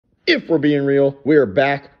if we're being real, we are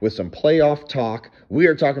back with some playoff talk. We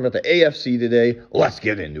are talking about the AFC today. Let's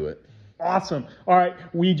get into it. Awesome. All right,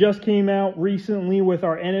 we just came out recently with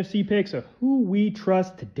our NFC picks of who we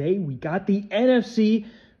trust. Today we got the NFC,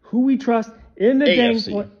 who we trust in the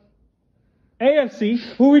AFC,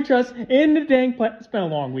 who we trust in the dang play. It's been a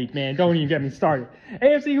long week, man. Don't even get me started.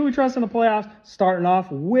 AFC, who we trust in the playoffs. Starting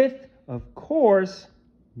off with, of course,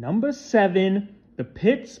 number 7, the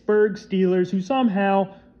Pittsburgh Steelers, who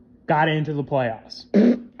somehow got into the playoffs.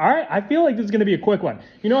 All right, I feel like this is going to be a quick one.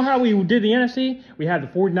 You know how we did the NFC? We had the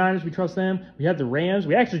 49ers, we trust them. We had the Rams.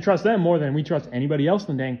 We actually trust them more than we trust anybody else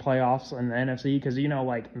in the dang playoffs in the NFC because,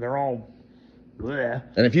 they're all bleh.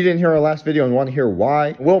 And if you didn't hear our last video and want to hear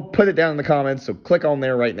why, we'll put it down in the comments, so click on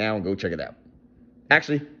there right now and go check it out.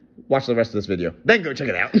 Actually, watch the rest of this video, then go check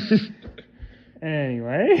it out.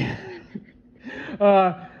 Anyway,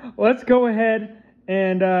 let's go ahead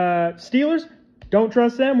and Steelers, don't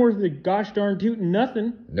trust them worth the gosh darn tootin'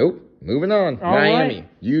 nothing. Nope. Moving on. All Miami. right.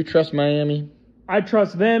 You trust Miami? I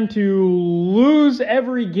trust them to lose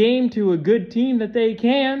every game to a good team that they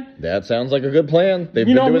can. That sounds like a good plan. They've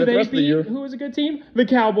been doing it the rest of the year. Who is a good team? The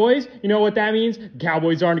Cowboys. You know what that means?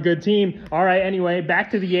 Cowboys aren't a good team. All right, anyway,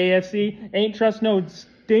 back to the AFC. Ain't trust no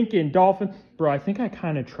stinking Dolphins. Bro, I think I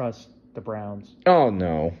kind of trust the Browns. Oh,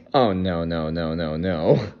 no. Oh, no.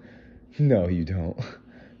 No, you don't.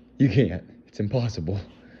 You can't. It's impossible.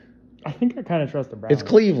 I think I kind of trust the Browns. It's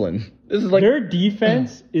Cleveland. This is like their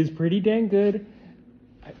defense is pretty dang good.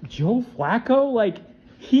 Joe Flacco,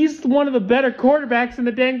 he's one of the better quarterbacks in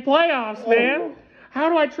the dang playoffs, man. How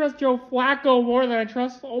do I trust Joe Flacco more than I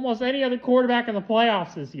trust almost any other quarterback in the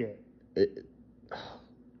playoffs this year?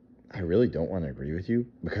 I really don't want to agree with you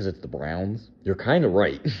because it's the Browns. You're kind of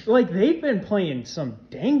right. They've been playing some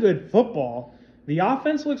dang good football. The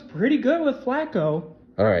offense looks pretty good with Flacco.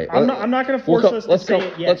 All right. I'm not going to force us to say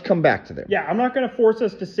it yet. Let's come back to them. Yeah, I'm not going to force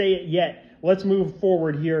us to say it yet. Let's move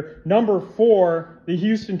forward here. Number 4, the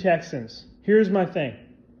Houston Texans. Here's my thing.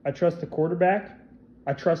 I trust the quarterback.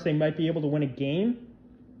 I trust they might be able to win a game.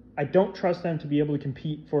 I don't trust them to be able to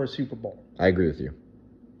compete for a Super Bowl. I agree with you.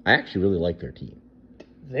 I actually really like their team.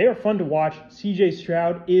 They are fun to watch. CJ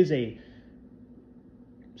Stroud is a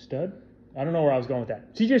stud. I don't know where I was going with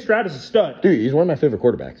that. CJ Stroud is a stud. Dude, he's one of my favorite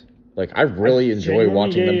quarterbacks. I really enjoy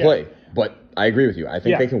watching them play. But I agree with you. I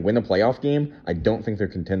think they can win a playoff game. I don't think they're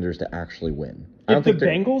contenders to actually win. If the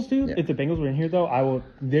Bengals were in here, though,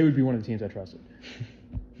 they would be one of the teams I trusted.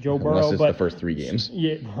 Joe Burrow. Unless it's the first 3 games.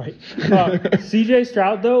 Yeah, right. CJ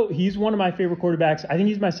Stroud, though, he's one of my favorite quarterbacks. I think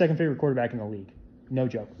he's my second favorite quarterback in the league. No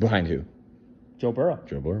joke. Behind who? Joe Burrow.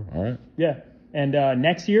 Joe Burrow, all right. Yeah. And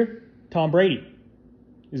next year, Tom Brady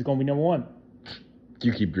is going to be number 1.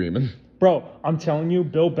 You keep dreaming. Bro, I'm telling you,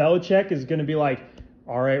 Bill Belichick is going to be like,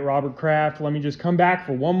 all right, Robert Kraft, let me just come back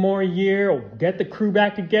for one more year. We'll get the crew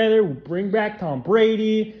back together. We'll bring back Tom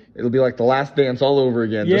Brady. It'll be like the Last Dance all over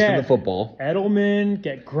again, just in the football. Edelman,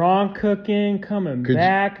 get Gronk cooking, coming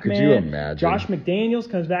back, man. Could you imagine? Josh McDaniels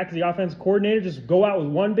comes back as the offensive coordinator. Just go out with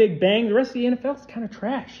one big bang. The rest of the NFL is kind of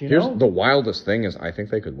trash, Here's the wildest thing is I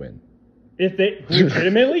think they could win. If they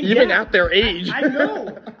legitimately, even at their age.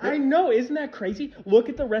 I know. Isn't that crazy? Look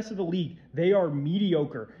at the rest of the league. They are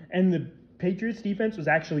mediocre. And the Patriots defense was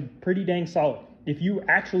actually pretty dang solid. If you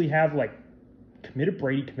actually have committed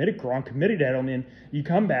Brady, committed Gronk, committed Edelman, you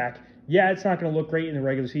come back. Yeah, it's not going to look great in the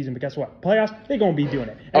regular season, but guess what? Playoffs, they're going to be doing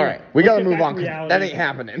it. All right, we got to move on because that ain't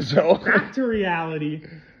happening. So back to reality.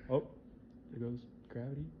 Oh, there goes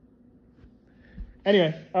gravity.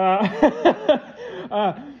 Anyway,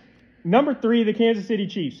 number 3, the Kansas City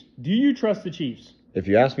Chiefs. Do you trust the Chiefs? If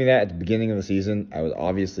you asked me that at the beginning of the season, I would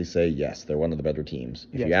obviously say yes, they're one of the better teams.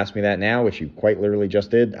 If you ask me that now, which you quite literally just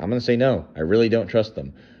did, I'm going to say no. I really don't trust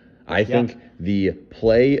them. I think the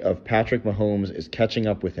play of Patrick Mahomes is catching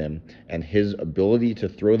up with him, and his ability to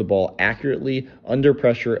throw the ball accurately under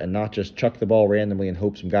pressure and not just chuck the ball randomly and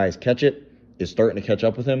hope some guys catch it is starting to catch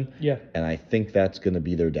up with him. Yeah. And I think that's going to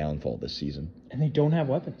be their downfall this season. And they don't have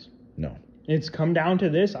weapons. No. It's come down to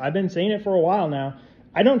this. I've been saying it for a while now.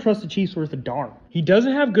 I don't trust the Chiefs worth a darn. He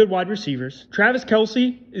doesn't have good wide receivers. Travis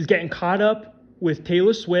Kelce is getting caught up with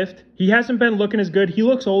Taylor Swift. He hasn't been looking as good. He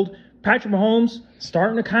looks old. Patrick Mahomes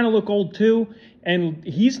starting to kind of look old too. And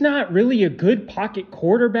he's not really a good pocket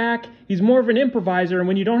quarterback. He's more of an improviser. And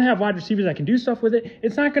when you don't have wide receivers that can do stuff with it,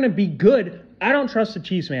 it's not going to be good. I don't trust the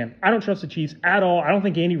Chiefs, man. I don't trust the Chiefs at all. I don't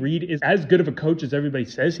think Andy Reid is as good of a coach as everybody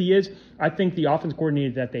says he is. I think the offense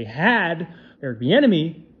coordinator that they had, Eric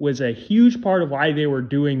Bieniemy, was a huge part of why they were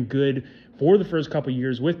doing good for the first couple of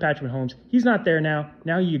years with Patrick Mahomes. He's not there now.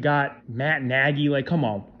 Now you got Matt Nagy. Come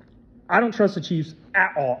on. I don't trust the Chiefs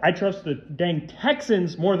at all. I trust the dang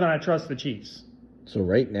Texans more than I trust the Chiefs. So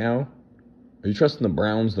right now, are you trusting the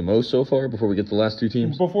Browns the most so far before we get to the last two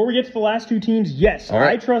teams? Before we get to the last two teams, yes. All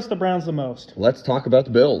right. I trust the Browns the most. Let's talk about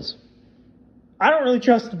the Bills. I don't really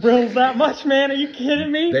trust the Bills that much, man. Are you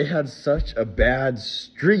kidding me? They had such a bad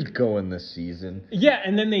streak going this season. Yeah,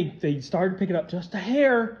 and then they started picking up just a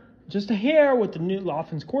hair with the new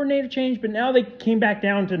offense coordinator change, but now they came back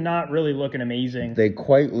down to not really looking amazing. They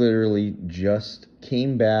quite literally just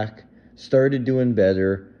came back, started doing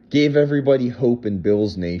better, gave everybody hope in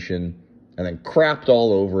Bills Nation, and then crapped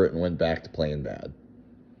all over it and went back to playing bad.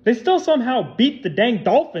 They still somehow beat the dang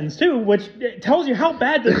Dolphins, too, which tells you how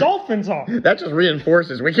bad the Dolphins are. That just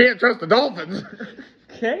reinforces we can't trust the Dolphins.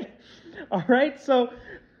 Okay. All right. So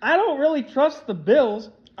I don't really trust the Bills.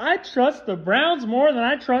 I trust the Browns more than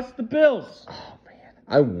I trust the Bills. Oh,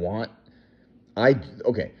 man.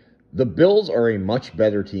 Okay. The Bills are a much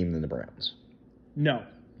better team than the Browns. No.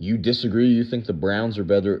 You disagree? You think the Browns are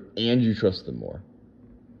better and you trust them more?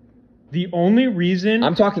 The only reason...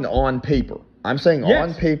 I'm talking on paper. I'm saying yes,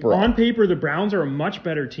 on paper. On paper, the Browns are a much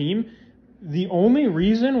better team. The only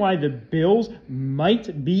reason why the Bills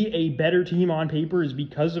might be a better team on paper is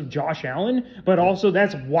because of Josh Allen, but also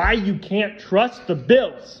that's why you can't trust the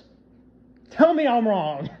Bills. Tell me I'm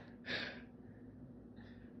wrong.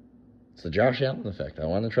 It's the Josh Allen effect. I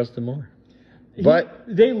want to trust him more. But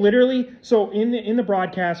they literally, so in the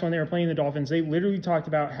broadcast when they were playing the Dolphins, they literally talked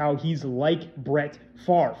about how he's like Brett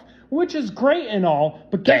Favre, which is great and all,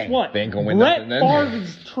 but guess what? They ain't gonna win Brett nothing then. Favre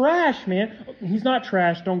is trash, man. He's not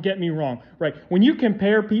trash, don't get me wrong. Right? When you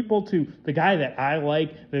compare people to the guy that I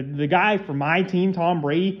like, the guy for my team, Tom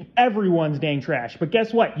Brady, everyone's dang trash. But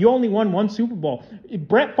guess what? You only won one Super Bowl.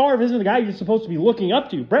 Brett Favre isn't the guy you're supposed to be looking up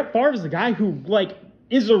to. Brett Favre is the guy who,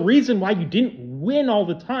 is the reason why you didn't win all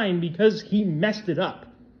the time because he messed it up.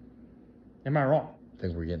 Am I wrong? I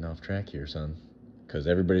think we're getting off track here, son. Because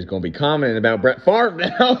everybody's going to be commenting about Brett Favre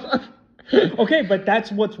now. Okay, but that's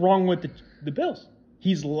what's wrong with the Bills.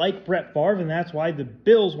 He's like Brett Favre, and that's why the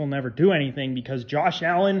Bills will never do anything, because Josh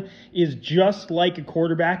Allen is just like a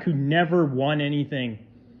quarterback who never won anything.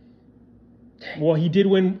 Well, he did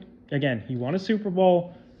win, again, he won a Super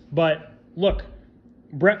Bowl, but look,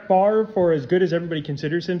 Brett Favre, for as good as everybody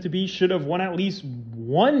considers him to be, should have won at least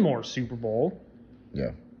one more Super Bowl.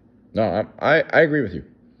 Yeah. No, I agree with you.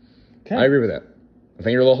 Okay. I agree with that. I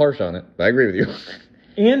think you're a little harsh on it, but I agree with you.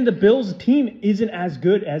 And the Bills team isn't as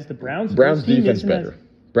good as the Browns. Browns defense better.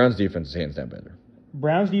 Browns defense is hands down better.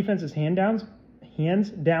 Browns defense is hands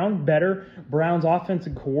down better. Browns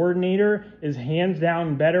offensive coordinator is hands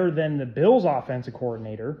down better than the Bills offensive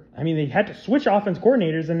coordinator. I mean, they had to switch offense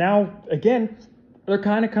coordinators, and now, again, they're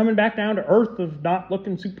kind of coming back down to earth of not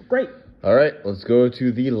looking super great. All right, let's go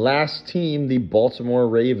to the last team, the Baltimore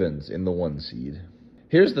Ravens in the 1 seed.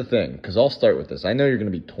 Here's the thing, because I'll start with this. I know you're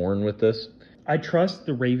going to be torn with this. I trust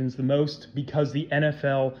the Ravens the most because the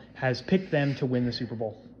NFL has picked them to win the Super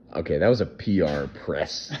Bowl. Okay, that was a PR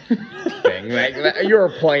press thing. You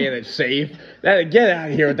were playing it safe. Get out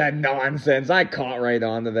of here with that nonsense. I caught right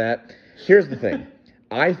on to that. Here's the thing.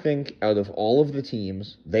 I think out of all of the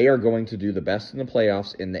teams, they are going to do the best in the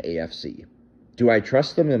playoffs in the AFC. Do I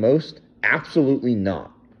trust them the most? Absolutely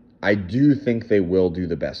not. I do think they will do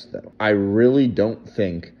the best, though. I really don't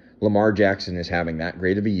think Lamar Jackson is having that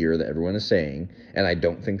great of a year that everyone is saying, and I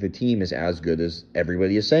don't think the team is as good as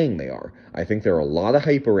everybody is saying they are. I think there are a lot of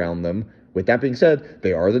hype around them. With that being said,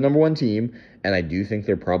 they are the number 1 team, and I do think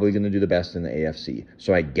they're probably going to do the best in the AFC.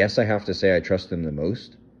 So I guess I have to say I trust them the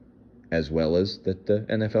most, as well as that the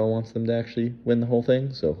NFL wants them to actually win the whole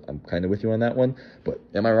thing. So I'm kind of with you on that one. But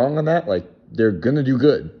am I wrong on that? They're going to do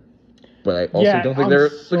good. But I also don't think they're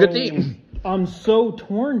a good team. I'm so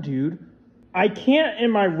torn, dude. I can't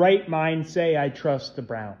in my right mind say I trust the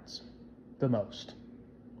Browns the most.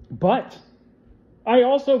 But I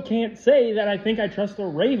also can't say that I think I trust the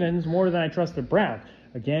Ravens more than I trust the Browns.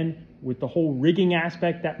 Again, with the whole rigging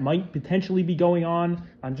aspect that might potentially be going on,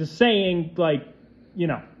 I'm just saying,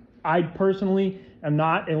 I personally am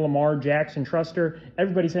not a Lamar Jackson truster.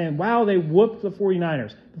 Everybody's saying, wow, they whooped the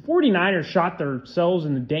 49ers. The 49ers shot themselves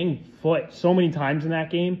in the dang foot so many times in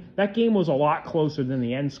that game. That game was a lot closer than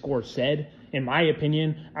the end score said, in my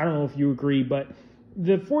opinion. I don't know if you agree, but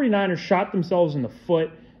the 49ers shot themselves in the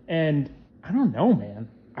foot, and I don't know, man.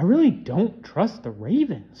 I really don't trust the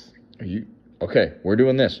Ravens. Okay, we're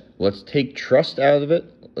doing this. Let's take trust out of it.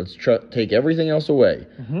 Let's take everything else away.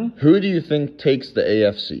 Mm-hmm. Who do you think takes the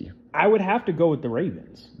AFC? I would have to go with the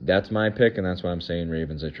Ravens. That's my pick, and that's why I'm saying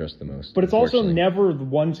Ravens I trust the most. But it's also never the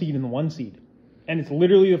 1 seed and the 1 seed. And it's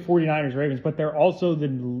literally the 49ers Ravens, but they're also the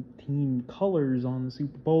team colors on the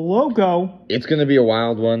Super Bowl logo. It's going to be a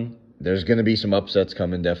wild one. There's going to be some upsets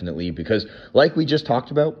coming, definitely, because like we just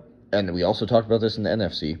talked about, and we also talked about this in the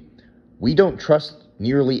NFC, we don't trust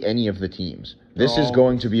nearly any of the teams. This is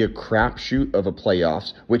going to be a crapshoot of a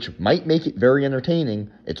playoffs, which might make it very entertaining.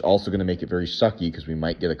 It's also going to make it very sucky because we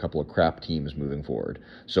might get a couple of crap teams moving forward.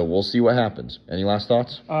 So we'll see what happens. Any last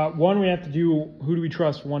thoughts? One, we have to do who do we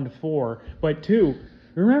trust 1 to 4. But 2,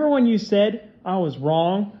 remember when you said I was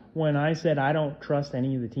wrong when I said I don't trust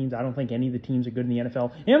any of the teams? I don't think any of the teams are good in the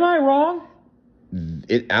NFL. Am I wrong?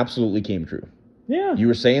 It absolutely came true. Yeah. You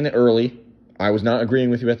were saying it early. I was not agreeing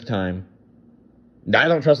with you at the time. I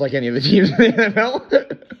don't trust like any of the teams in the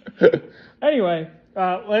NFL. Anyway,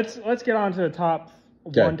 let's get on to the top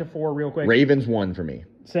 1 to 4 real quick. Ravens 1 for me.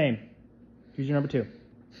 Same. Who's your number 2?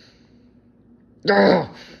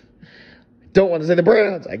 Don't want to say the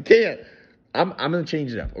Browns. I can't. I'm going to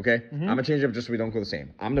change it up, okay? Mm-hmm. I'm going to change it up just so we don't go the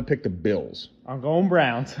same. I'm going to pick the Bills. I'm going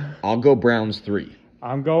Browns. I'll go Browns 3.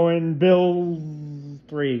 I'm going Bills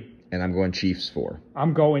 3. And I'm going Chiefs 4.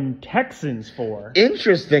 I'm going Texans 4.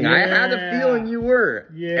 Interesting. Yeah. I had a feeling you were.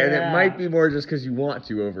 Yeah. And it might be more just because you want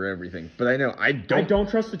to over everything. But I know, I don't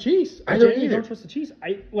trust the Chiefs. I don't either. Don't trust the Chiefs.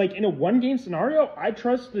 In a one-game scenario, I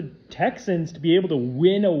trust the Texans to be able to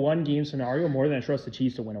win a one-game scenario more than I trust the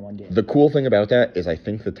Chiefs to win a one-game. The cool thing about that is I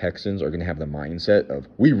think the Texans are going to have the mindset of,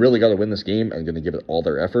 we really got to win this game and going to give it all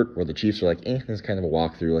their effort, where the Chiefs are like, this is kind of a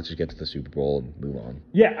walkthrough. Let's just get to the Super Bowl and move on.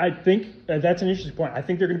 Yeah, I think that's an interesting point. I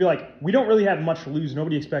think they're going to be like, we don't really have much to lose.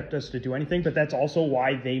 Nobody expects us to do anything, but that's also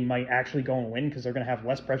why they might actually go and win, because they're going to have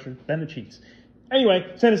less pressure than the Chiefs.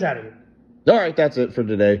 Anyway, send us out of here. All right, that's it for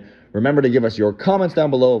today. Remember to give us your comments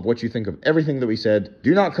down below of what you think of everything that we said.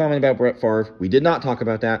 Do not comment about Brett Favre. We did not talk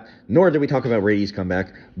about that, nor did we talk about Brady's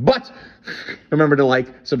comeback. But remember to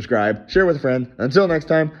like, subscribe, share with a friend. Until next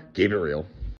time, keep it real.